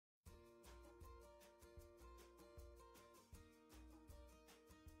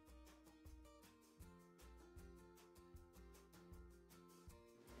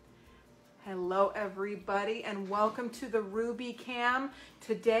Hello everybody and welcome to the Ruby Cam.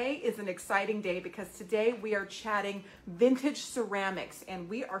 Today is an exciting day because today we are chatting vintage ceramics and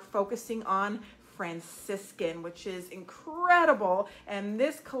we are focusing on Franciscan, which is incredible, and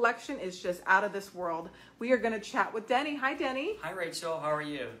this collection is just out of this world. We are going to chat with Denny. Hi Denny. Hi Rachel, how are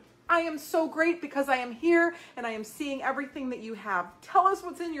you? I am so great because I am here and I am seeing everything that you have. Tell us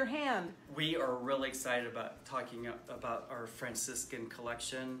what's in your hand. We are really excited about talking about our Franciscan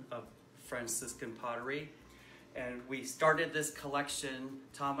collection of Franciscan pottery. And we started this collection,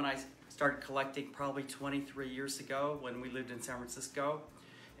 Tom and I started collecting probably 23 years ago when we lived in San Francisco.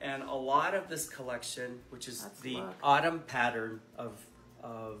 And a lot of this collection, which is autumn pattern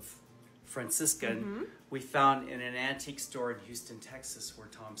of Franciscan, we found in an antique store in Houston, Texas, where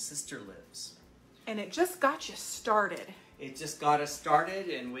Tom's sister lives. And it just got you started. It just got us started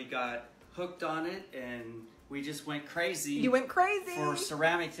and we got hooked on it and we just went crazy. You went crazy. For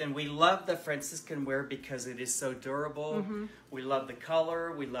ceramics, and we love the Franciscan ware because it is so durable. We love the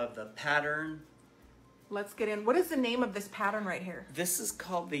color, we love the pattern. Let's get in. What is the name of this pattern right here? This is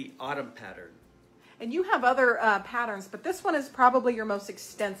called the autumn pattern. And you have other patterns, but this one is probably your most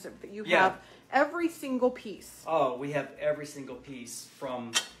extensive, that you have every single piece. Oh, we have every single piece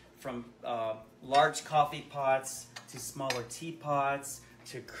from large coffee pots to smaller teapots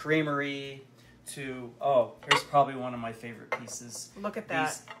to creamery to, oh, here's probably one of my favorite pieces. Look at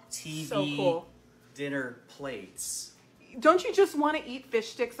that. These TV so cool. dinner plates. Don't you just want to eat fish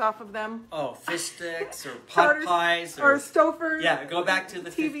sticks off of them? Oh, fish sticks or pot pies or Stofers. Yeah, go back to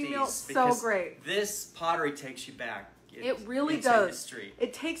the TV 50s. meal. So great. This pottery takes you back. It really does. History.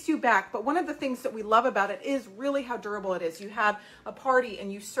 It takes you back. But one of the things that we love about it is really how durable it is. You had a party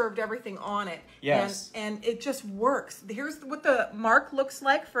and you served everything on it. Yes. And it just works. Here's what the mark looks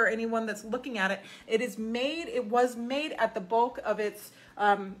like for anyone that's looking at it. It was made at the bulk of its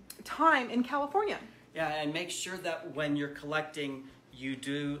time in California. Yeah, and make sure that when you're collecting, you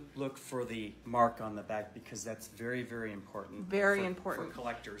do look for the mark on the back because that's very, very important. Very important. For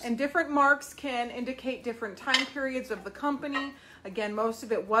collectors. And different marks can indicate different time periods of the company. Again, most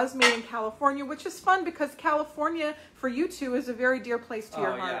of it was made in California, which is fun because California, for you two, is a very dear place to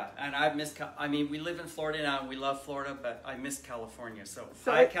your heart. Oh, yeah. And we live in Florida now, and we love Florida, but I miss California. So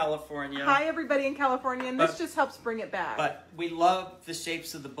hi, California. Hi, everybody in California, and this just helps bring it back. But we love the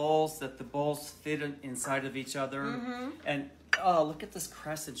shapes of the bowls, that the bowls fit inside of each other. And oh, look at this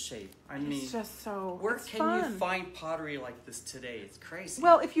crescent shape. I mean, it's just so where can you find pottery like this today? It's crazy.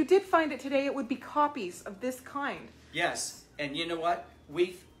 Well, if you did find it today, it would be copies of this kind. Yes. And you know what?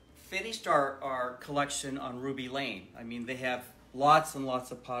 We've finished our collection on Ruby Lane. I mean, they have lots and lots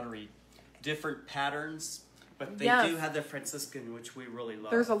of pottery, different patterns, but they do have the Franciscan, which we really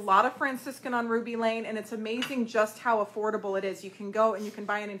love. There's a lot of Franciscan on Ruby Lane, and it's amazing just how affordable it is. You can go and you can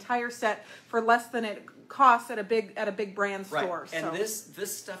buy an entire set for less than it costs at a big brand store. And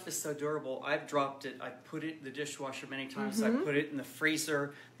this stuff is so durable. I've dropped it. I put it in the dishwasher many times. I put it in the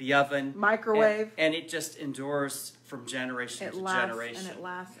freezer, the oven, microwave, and it just endures from generation to generation. And it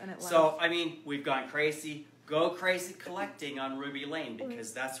lasts. So I mean, we've gone crazy. Go crazy collecting on Ruby Lane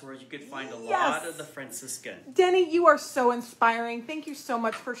because that's where you could find a lot of the Franciscan. Denny, you are so inspiring. Thank you so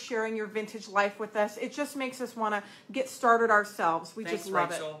much for sharing your vintage life with us. It just makes us want to get started ourselves. We just love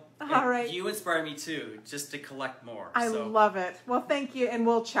Rachel. it. All right. You inspire me too, just to collect more. I love it. Well, thank you, and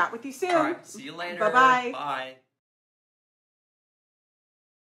we'll chat with you soon. All right. See you later. Bye-bye. Bye.